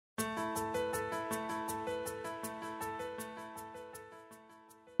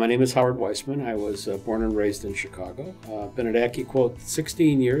My name is Howard Weissman. I was born and raised in Chicago. Been at AccuQuote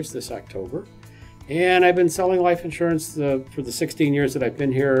 16 years this October. And I've been selling life insurance for the 16 years that I've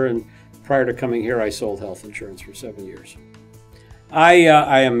been here. And prior to coming here, I sold health insurance for 7 years. I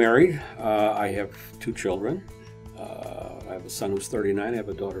am married. I have 2 children. I have a son who's 39. I have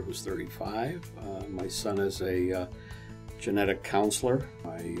a daughter who's 35. My son is a genetic counselor.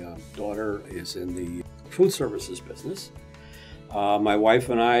 My daughter is in the food services business. My wife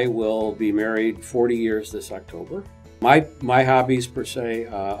and I will be married 40 years this October. My hobbies per se,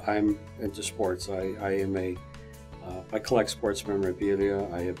 I'm into sports. I collect sports memorabilia.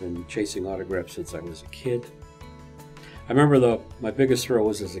 I have been chasing autographs since I was a kid. I remember my biggest thrill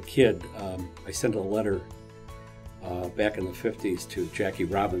was as a kid. I sent a letter back in the 50s to Jackie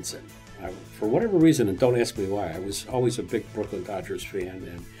Robinson. For whatever reason, and don't ask me why, I was always a big Brooklyn Dodgers fan,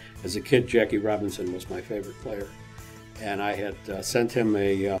 and as a kid, Jackie Robinson was my favorite player. And I had sent him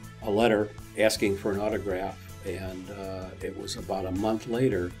a letter asking for an autograph, and it was about a month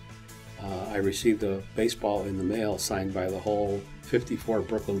later, I received a baseball in the mail signed by the whole 54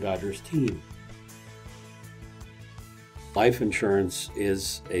 Brooklyn Dodgers team. Life insurance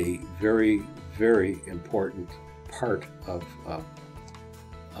is a very, very important part of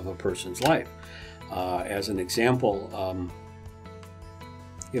a person's life. As an example,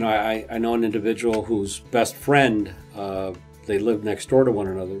 I know an individual whose best friend, they lived next door to one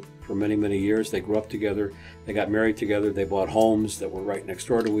another for many, many years. They grew up together. They got married together. They bought homes that were right next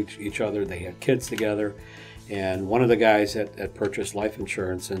door to each other. They had kids together. And one of the guys had purchased life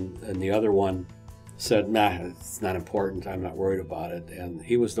insurance, and the other one said, nah, it's not important. I'm not worried about it. And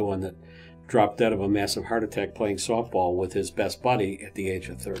he was the one that dropped dead of a massive heart attack playing softball with his best buddy at the age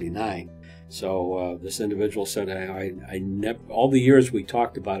of 39. So this individual said, I never, all the years we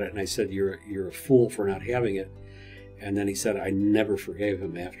talked about it, and I said, you're a fool for not having it. And then he said, I never forgave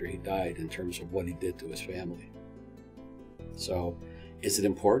him after he died in terms of what he did to his family. So is it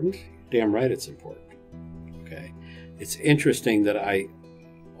important? Damn right it's important. Okay. It's interesting that in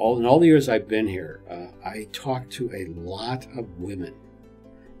all the years I've been here, I talked to a lot of women,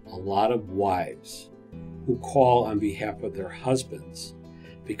 a lot of wives who call on behalf of their husbands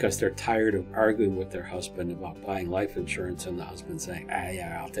because they're tired of arguing with their husband about buying life insurance, and the husband saying,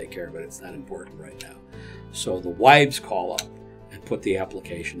 yeah, I'll take care of it. It's not important right now. So the wives call up and put the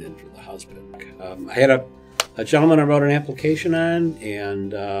application in for the husband. I had a gentleman I wrote an application on,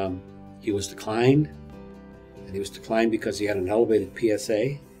 and he was declined. And he was declined because he had an elevated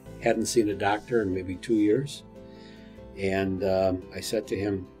PSA, hadn't seen a doctor in maybe 2 years. And I said to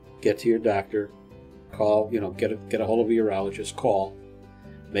him, get to your doctor, call, get a hold of a urologist, call,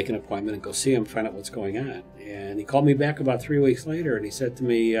 make an appointment and go see him, find out what's going on. And he called me back about 3 weeks later, and he said to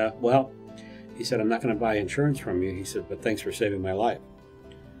me, he said, I'm not going to buy insurance from you. He said, but thanks for saving my life.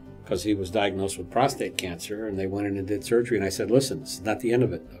 Because he was diagnosed with prostate cancer, and they went in and did surgery. And I said, listen, it's not the end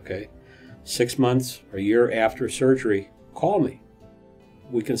of it, okay? 6 months or a year after surgery, call me.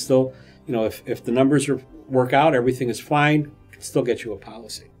 We can still, if the numbers work out, everything is fine, we can still get you a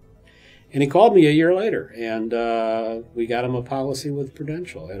policy. And he called me a year later, and we got him a policy with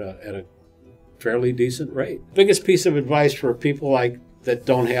Prudential at a fairly decent rate. Biggest piece of advice for people that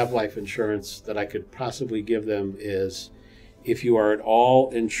don't have life insurance that I could possibly give them is, if you are at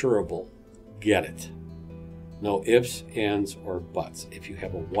all insurable, get it. No ifs, ands, or buts. If you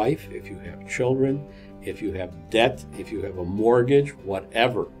have a wife, if you have children, if you have debt, if you have a mortgage,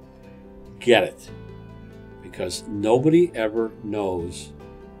 whatever, get it. Because nobody ever knows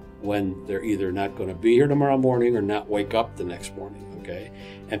when they're either not going to be here tomorrow morning or not wake up the next morning, okay?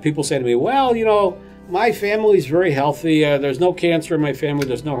 And people say to me, well, my family's very healthy. There's no cancer in my family.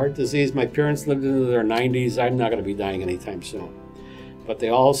 There's no heart disease. My parents lived into their 90s. I'm not going to be dying anytime soon. But they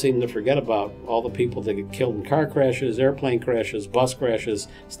all seem to forget about all the people that get killed in car crashes, airplane crashes, bus crashes,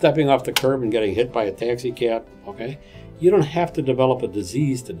 stepping off the curb and getting hit by a taxi cab, okay? You don't have to develop a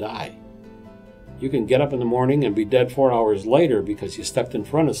disease to die. You can get up in the morning and be dead 4 hours later because you stepped in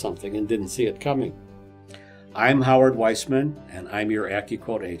front of something and didn't see it coming. I'm Howard Weissman, and I'm your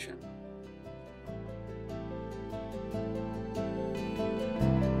AccuQuote agent.